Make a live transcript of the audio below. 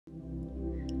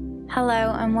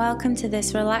Hello and welcome to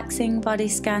this relaxing body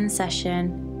scan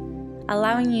session,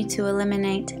 allowing you to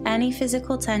eliminate any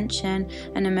physical tension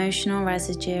and emotional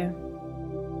residue.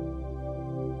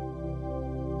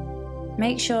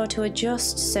 Make sure to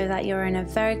adjust so that you're in a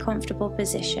very comfortable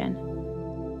position,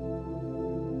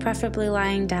 preferably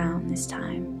lying down this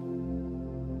time.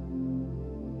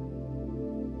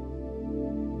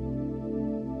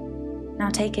 Now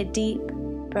take a deep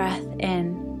breath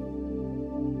in.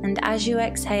 And as you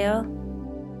exhale,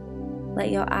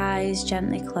 let your eyes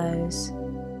gently close.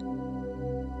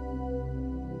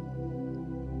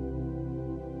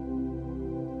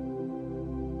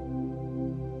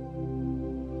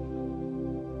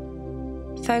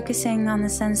 Focusing on the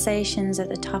sensations at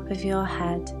the top of your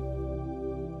head.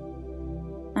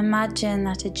 Imagine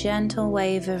that a gentle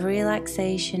wave of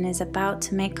relaxation is about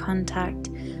to make contact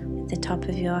with the top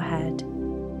of your head.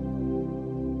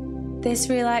 This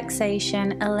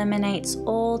relaxation eliminates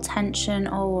all tension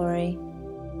or worry.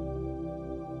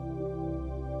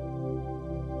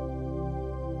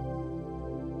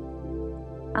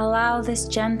 Allow this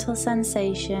gentle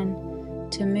sensation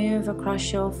to move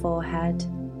across your forehead,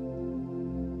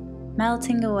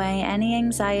 melting away any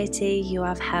anxiety you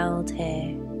have held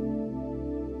here.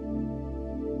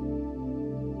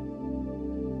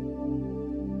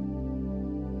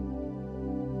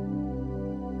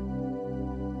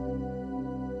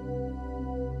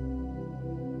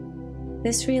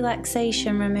 This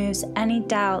relaxation removes any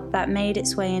doubt that made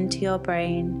its way into your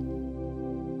brain.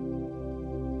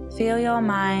 Feel your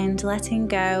mind letting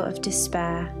go of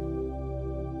despair.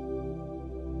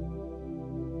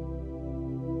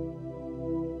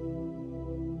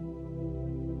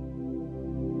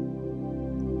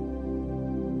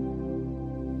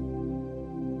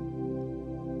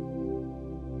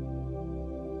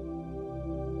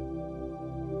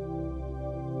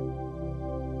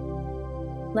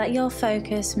 Let your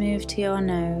focus move to your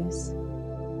nose,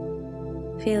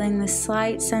 feeling the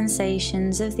slight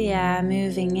sensations of the air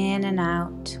moving in and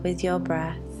out with your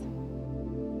breath.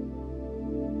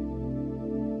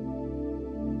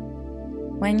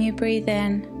 When you breathe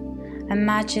in,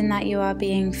 imagine that you are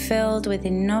being filled with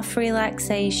enough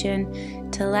relaxation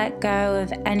to let go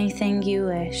of anything you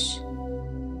wish.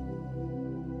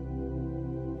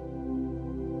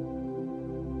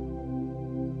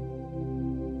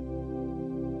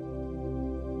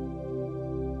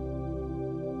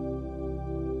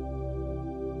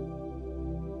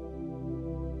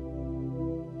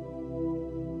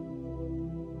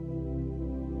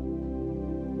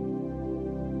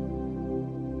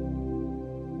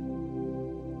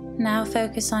 Now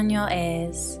focus on your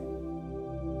ears.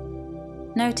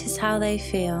 Notice how they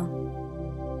feel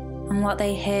and what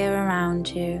they hear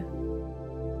around you.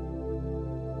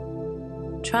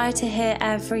 Try to hear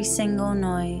every single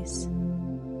noise.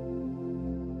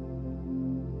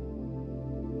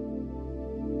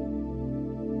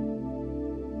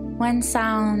 When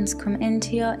sounds come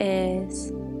into your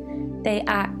ears, they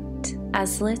act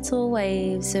as little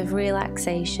waves of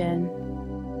relaxation,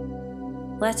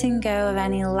 letting go of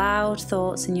any loud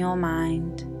thoughts in your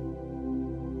mind.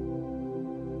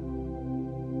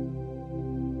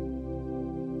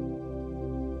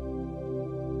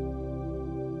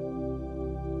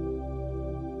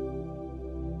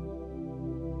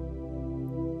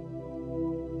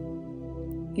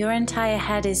 Your entire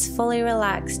head is fully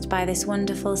relaxed by this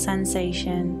wonderful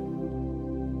sensation,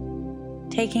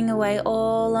 taking away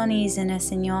all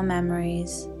uneasiness in your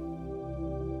memories.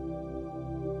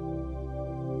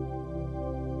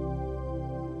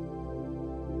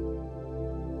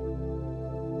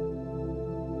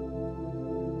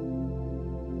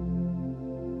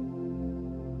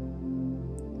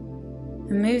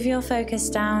 And move your focus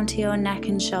down to your neck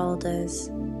and shoulders.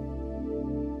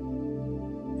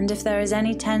 And if there is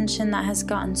any tension that has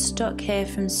gotten stuck here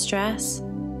from stress,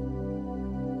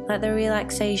 let the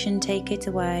relaxation take it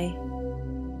away,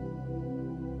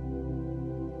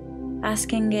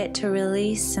 asking it to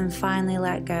release and finally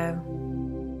let go.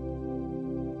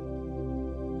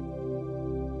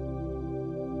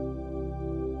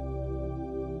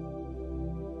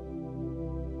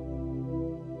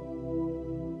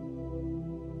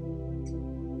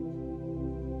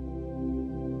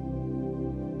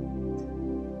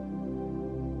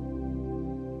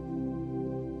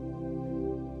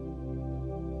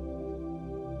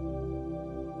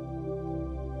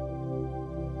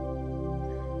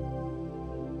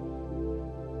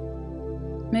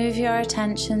 Move your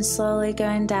attention slowly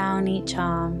going down each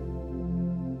arm,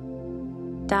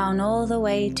 down all the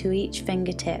way to each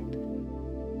fingertip.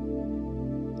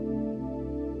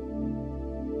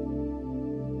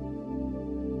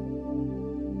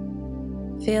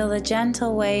 Feel the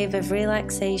gentle wave of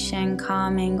relaxation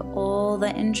calming all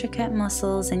the intricate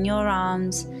muscles in your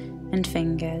arms and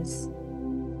fingers.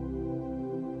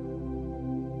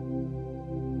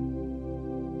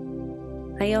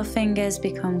 Let your fingers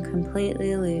become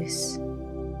completely loose.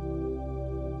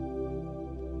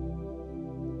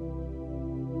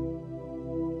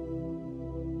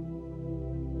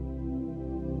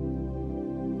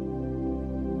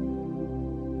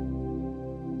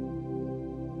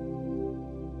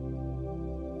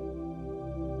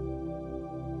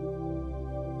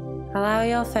 Allow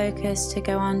your focus to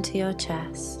go onto your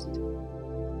chest,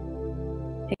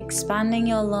 expanding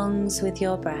your lungs with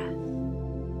your breath,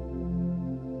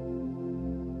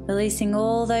 releasing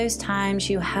all those times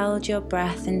you held your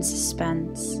breath in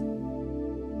suspense.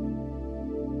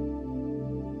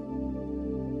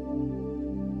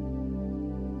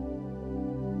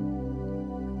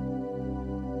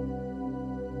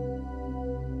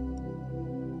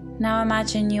 Now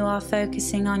imagine you are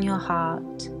focusing on your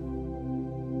heart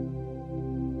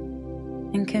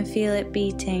and can feel it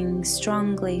beating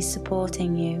strongly,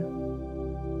 supporting you.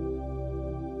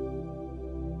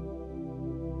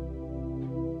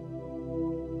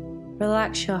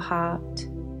 Relax your heart.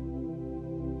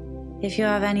 If you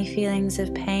have any feelings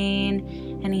of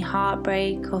pain, any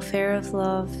heartbreak or fear of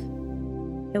love,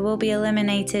 it will be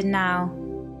eliminated now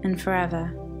and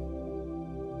forever.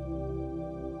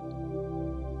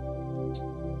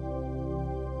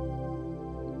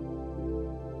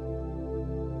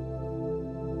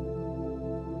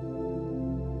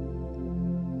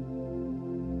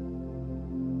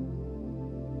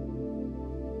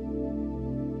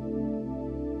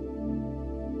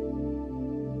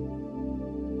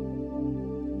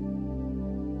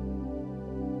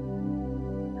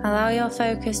 Allow your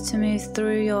focus to move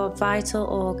through your vital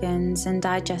organs and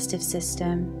digestive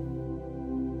system.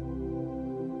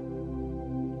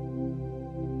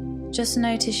 Just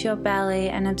notice your belly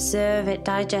and observe it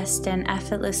digesting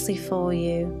effortlessly for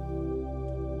you.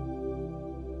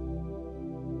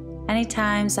 Any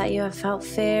times that you have felt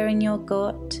fear in your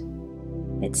gut,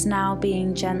 it's now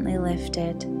being gently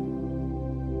lifted.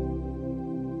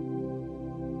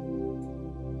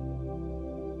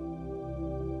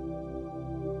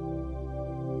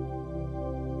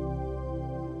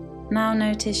 Now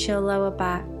notice your lower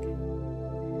back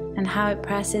and how it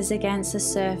presses against the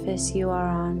surface you are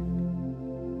on.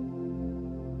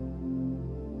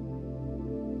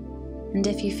 And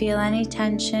if you feel any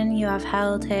tension you have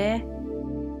held here,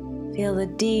 feel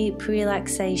the deep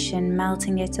relaxation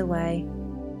melting it away.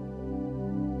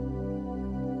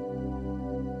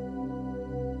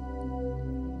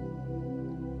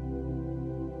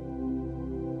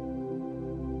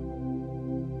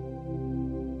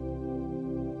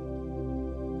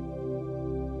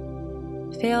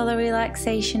 Feel the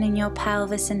relaxation in your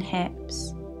pelvis and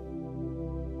hips.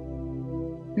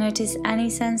 Notice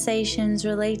any sensations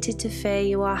related to fear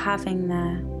you are having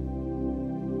there.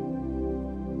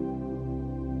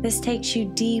 This takes you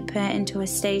deeper into a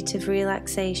state of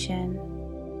relaxation,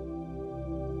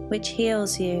 which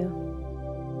heals you,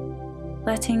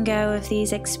 letting go of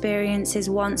these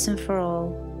experiences once and for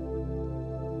all.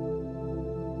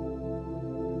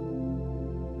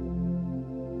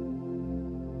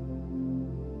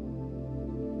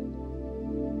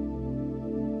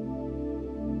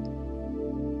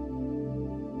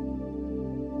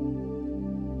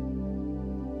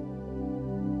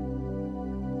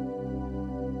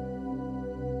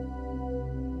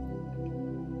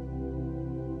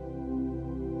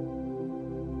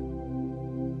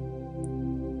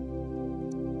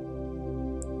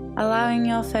 Allowing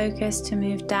your focus to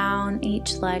move down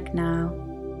each leg now,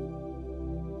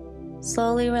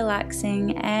 slowly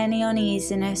relaxing any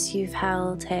uneasiness you've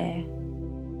held here.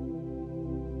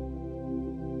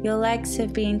 Your legs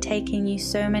have been taking you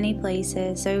so many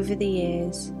places over the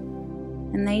years,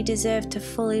 and they deserve to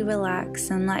fully relax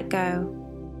and let go.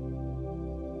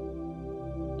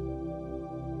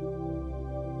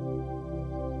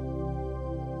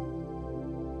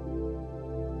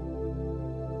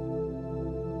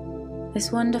 This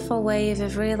wonderful wave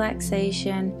of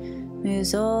relaxation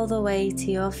moves all the way to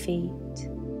your feet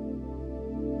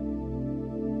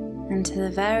and to the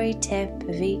very tip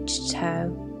of each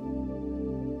toe,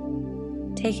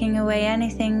 taking away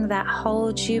anything that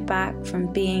holds you back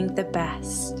from being the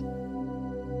best.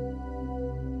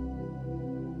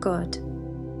 Good.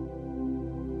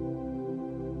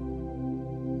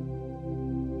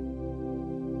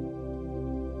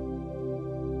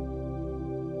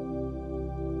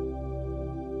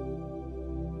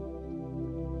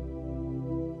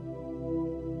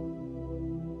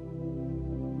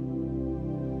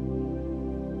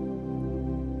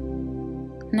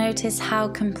 Notice how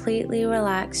completely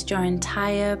relaxed your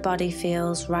entire body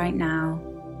feels right now.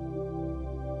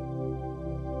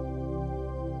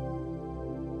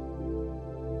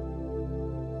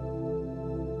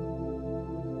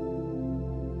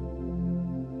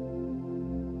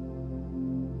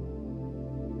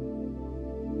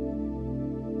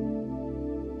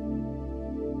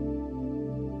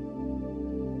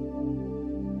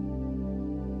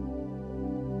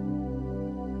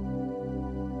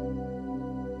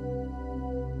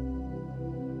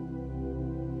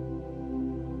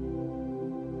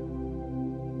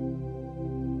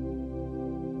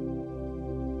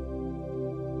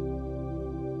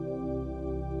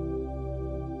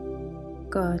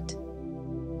 Good.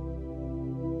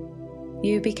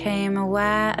 You became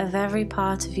aware of every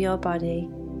part of your body,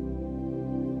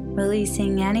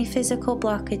 releasing any physical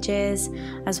blockages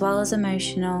as well as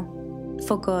emotional,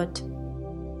 for good.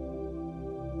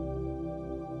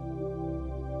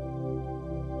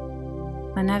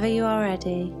 Whenever you are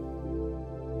ready,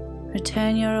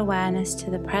 return your awareness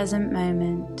to the present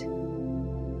moment.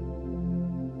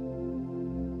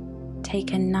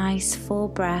 Take a nice full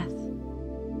breath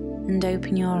and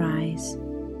open your eyes.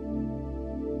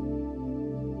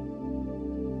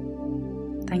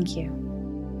 Thank you.